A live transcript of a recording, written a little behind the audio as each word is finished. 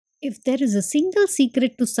If there is a single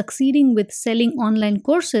secret to succeeding with selling online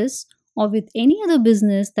courses or with any other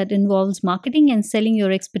business that involves marketing and selling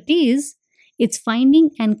your expertise, it's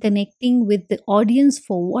finding and connecting with the audience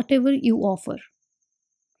for whatever you offer.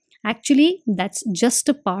 Actually, that's just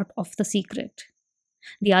a part of the secret.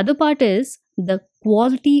 The other part is the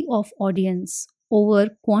quality of audience over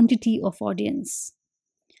quantity of audience.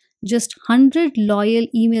 Just 100 loyal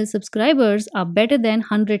email subscribers are better than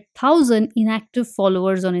 100,000 inactive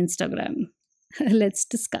followers on Instagram. Let's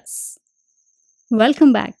discuss.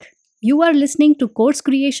 Welcome back. You are listening to Course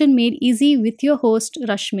Creation Made Easy with your host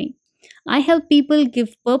Rashmi. I help people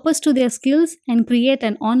give purpose to their skills and create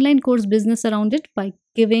an online course business around it by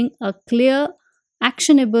giving a clear,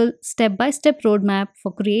 actionable, step by step roadmap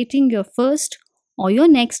for creating your first or your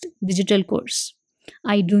next digital course.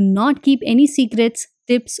 I do not keep any secrets,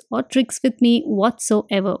 tips, or tricks with me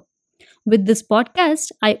whatsoever. With this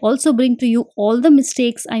podcast, I also bring to you all the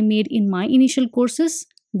mistakes I made in my initial courses,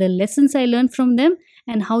 the lessons I learned from them,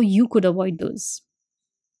 and how you could avoid those.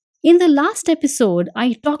 In the last episode,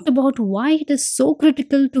 I talked about why it is so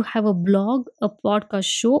critical to have a blog, a podcast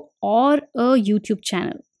show, or a YouTube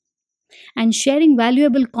channel. And sharing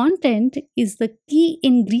valuable content is the key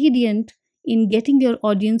ingredient in getting your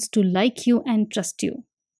audience to like you and trust you.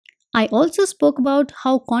 I also spoke about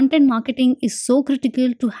how content marketing is so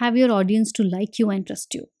critical to have your audience to like you and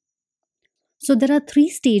trust you. So there are 3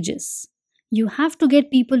 stages. You have to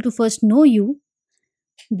get people to first know you,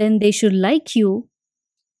 then they should like you,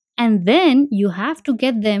 and then you have to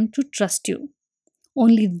get them to trust you.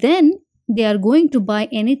 Only then they are going to buy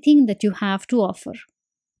anything that you have to offer.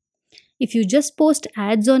 If you just post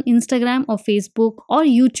ads on Instagram or Facebook or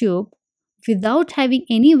YouTube without having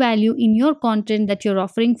any value in your content that you're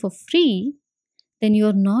offering for free, then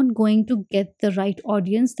you're not going to get the right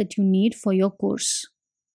audience that you need for your course.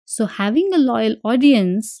 So having a loyal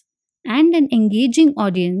audience and an engaging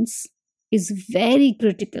audience is very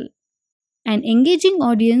critical. An engaging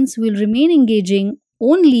audience will remain engaging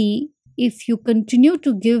only if you continue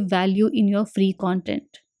to give value in your free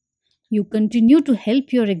content. You continue to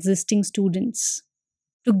help your existing students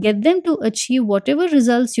to get them to achieve whatever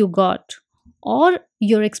results you got, or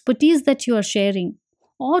your expertise that you are sharing,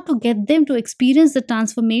 or to get them to experience the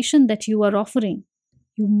transformation that you are offering.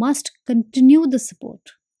 You must continue the support.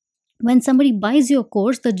 When somebody buys your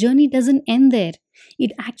course, the journey doesn't end there.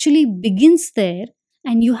 It actually begins there,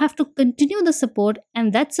 and you have to continue the support,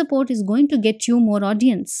 and that support is going to get you more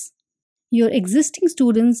audience. Your existing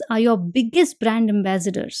students are your biggest brand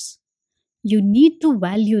ambassadors. You need to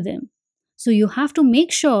value them. So you have to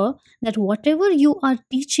make sure that whatever you are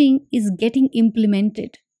teaching is getting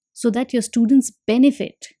implemented so that your students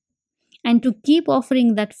benefit. And to keep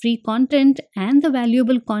offering that free content and the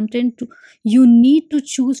valuable content, you need to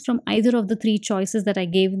choose from either of the 3 choices that I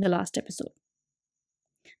gave in the last episode.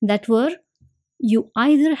 That were, you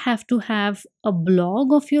either have to have a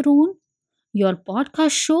blog of your own, your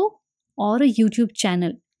podcast show, or a YouTube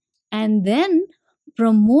channel, and then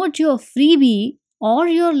promote your freebie or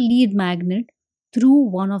your lead magnet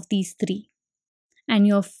through one of these 3. And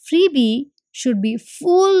your freebie should be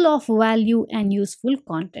full of value and useful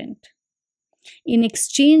content. In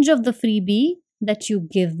exchange of the freebie that you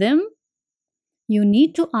give them, you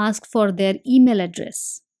need to ask for their email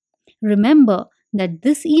address. Remember that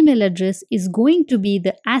this email address is going to be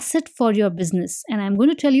the asset for your business, and I'm going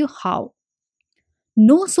to tell you how.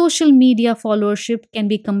 No social media followership can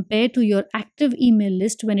be compared to your active email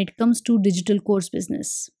list when it comes to digital course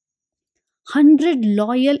business. 100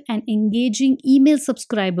 loyal and engaging email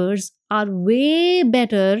subscribers are way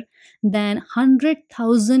better than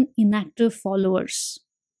 100,000 inactive followers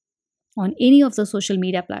on any of the social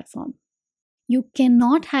media platform. You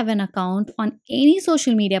cannot have an account on any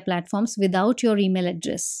social media platforms without your email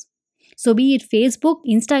address. So be it Facebook,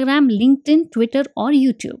 Instagram, LinkedIn, Twitter, or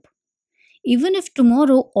YouTube. Even if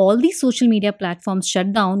tomorrow all these social media platforms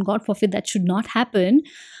shut down, God forbid that should not happen,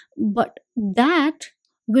 but that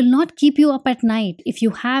will not keep you up at night if you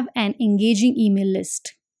have an engaging email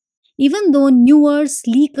list. Even though newer,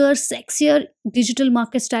 sleeker, sexier digital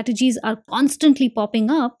market strategies are constantly popping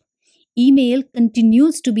up, email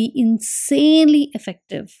continues to be insanely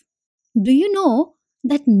effective. Do you know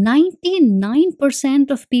that 99%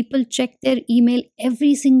 of people check their email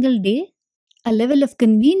every single day? A level of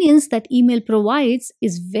convenience that email provides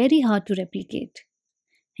is very hard to replicate.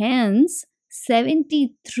 Hence,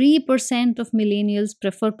 73% of millennials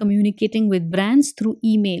prefer communicating with brands through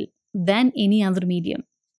email than any other medium.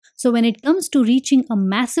 So when it comes to reaching a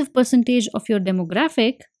massive percentage of your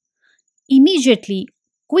demographic, immediately,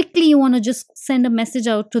 quickly you want to just send a message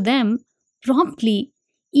out to them promptly,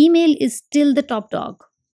 email is still the top dog.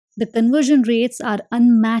 The conversion rates are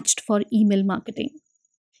unmatched for email marketing.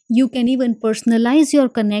 You can even personalize your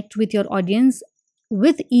connect with your audience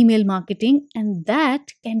with email marketing, and that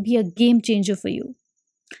can be a game changer for you.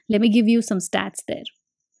 Let me give you some stats there.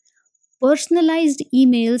 Personalized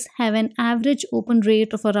emails have an average open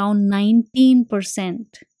rate of around 19%,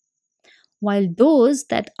 while those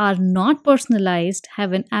that are not personalized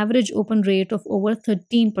have an average open rate of over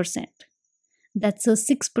 13%. That's a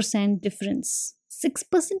 6% difference.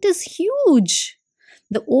 6% is huge.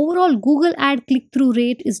 The overall Google ad click through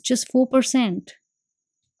rate is just 4%.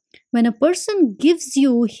 When a person gives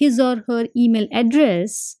you his or her email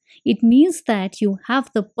address, it means that you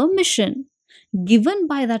have the permission given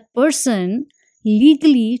by that person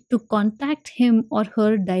legally to contact him or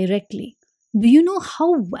her directly. Do you know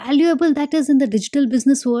how valuable that is in the digital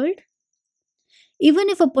business world? Even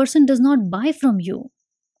if a person does not buy from you,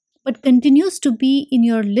 but continues to be in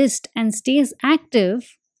your list and stays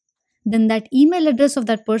active, then that email address of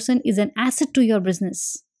that person is an asset to your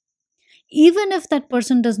business. Even if that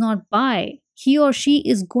person does not buy, he or she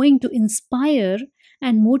is going to inspire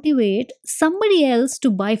and motivate somebody else to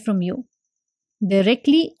buy from you,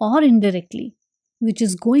 directly or indirectly, which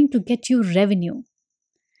is going to get you revenue.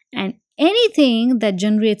 And anything that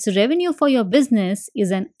generates revenue for your business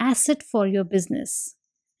is an asset for your business,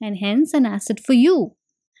 and hence an asset for you.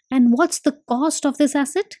 And what's the cost of this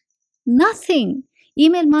asset? Nothing.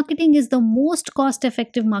 Email marketing is the most cost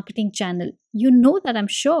effective marketing channel. You know that, I'm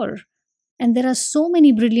sure. And there are so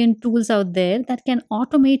many brilliant tools out there that can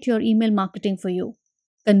automate your email marketing for you.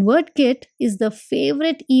 ConvertKit is the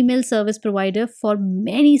favorite email service provider for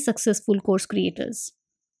many successful course creators.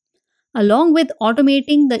 Along with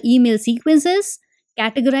automating the email sequences,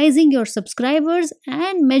 categorizing your subscribers,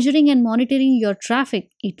 and measuring and monitoring your traffic,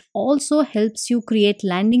 it also helps you create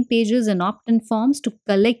landing pages and opt in forms to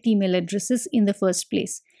collect email addresses in the first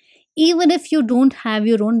place, even if you don't have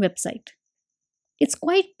your own website. It's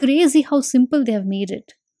quite crazy how simple they have made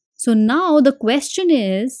it. So now the question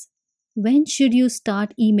is, when should you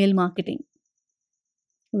start email marketing?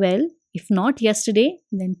 Well, if not yesterday,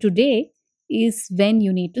 then today is when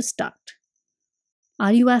you need to start.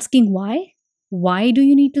 Are you asking why? Why do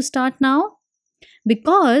you need to start now?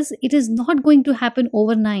 Because it is not going to happen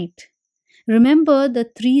overnight. Remember the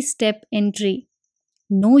 3-step entry: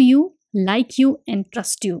 know you, like you, and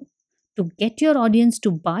trust you. To get your audience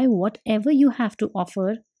to buy whatever you have to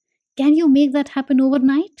offer, can you make that happen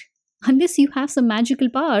overnight? Unless you have some magical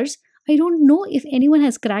powers, I don't know if anyone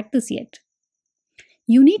has cracked this yet.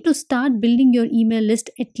 You need to start building your email list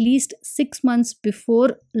at least 6 months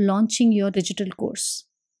before launching your digital course.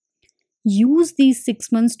 Use these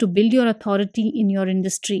 6 months to build your authority in your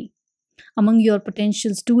industry, among your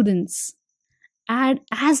potential students. Add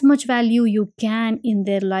as much value you can in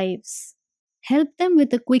their lives. Help them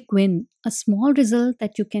with a quick win, a small result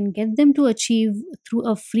that you can get them to achieve through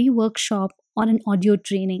a free workshop or an audio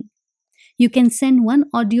training. You can send one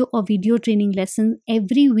audio or video training lesson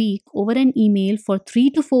every week over an email for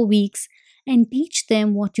 3 to 4 weeks and teach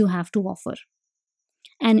them what you have to offer.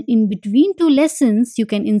 And in between 2 lessons, you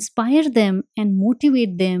can inspire them and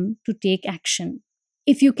motivate them to take action.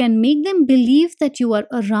 If you can make them believe that you are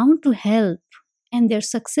around to help and their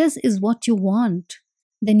success is what you want,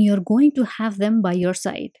 then you're going to have them by your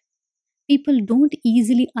side. People don't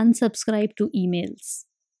easily unsubscribe to emails.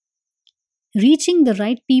 Reaching the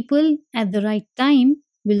right people at the right time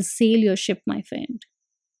will sail your ship, my friend.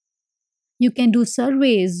 You can do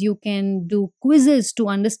surveys, you can do quizzes to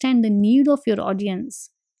understand the need of your audience.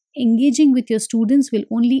 Engaging with your students will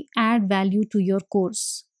only add value to your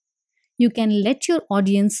course. You can let your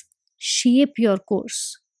audience shape your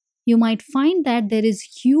course. You might find that there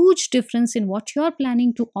is huge difference in what you are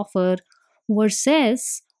planning to offer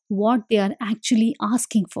versus what they are actually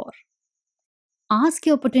asking for. Ask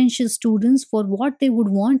your potential students for what they would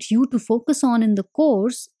want you to focus on in the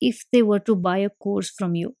course if they were to buy a course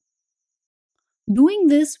from you. Doing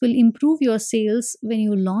this will improve your sales when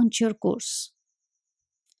you launch your course.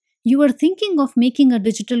 You are thinking of making a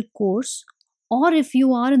digital course, or if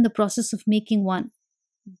you are in the process of making one,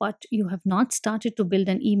 but you have not started to build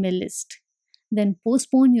an email list, then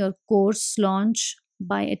postpone your course launch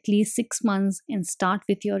by at least 6 months and start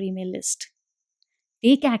with your email list.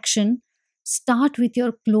 Take action. Start with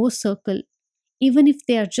your close circle, even if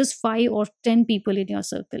they are just 5 or 10 people in your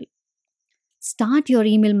circle. Start your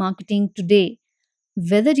email marketing today,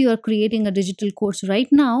 whether you are creating a digital course right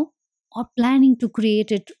now or planning to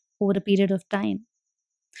create it over a period of time.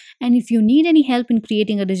 And if you need any help in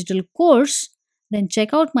creating a digital course, then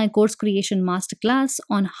check out my course creation masterclass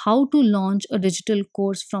on how to launch a digital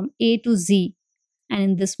course from A to Z. And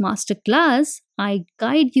in this masterclass, I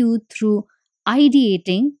guide you through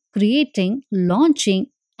ideating, creating, launching,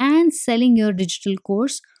 and selling your digital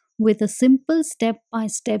course with a simple step by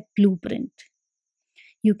step blueprint.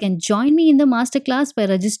 You can join me in the masterclass by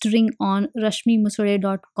registering on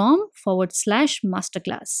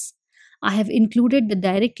rashmimusore.com/masterclass. I have included the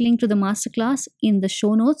direct link to the masterclass in the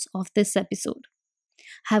show notes of this episode.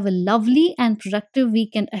 Have a lovely and productive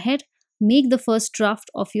weekend ahead. Make the first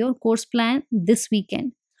draft of your course plan this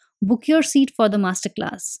weekend. Book your seat for the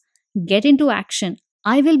masterclass. Get into action.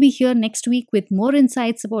 I will be here next week with more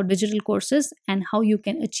insights about digital courses and how you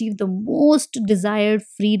can achieve the most desired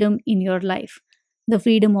freedom in your life, the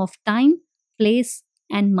freedom of time, place,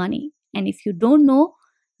 and money. And if you don't know,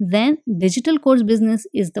 then digital course business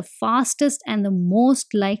is the fastest and the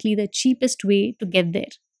most likely the cheapest way to get there.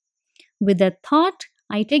 With that thought,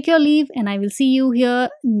 I take your leave and I will see you here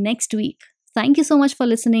next week. Thank you so much for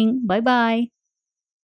listening. Bye bye.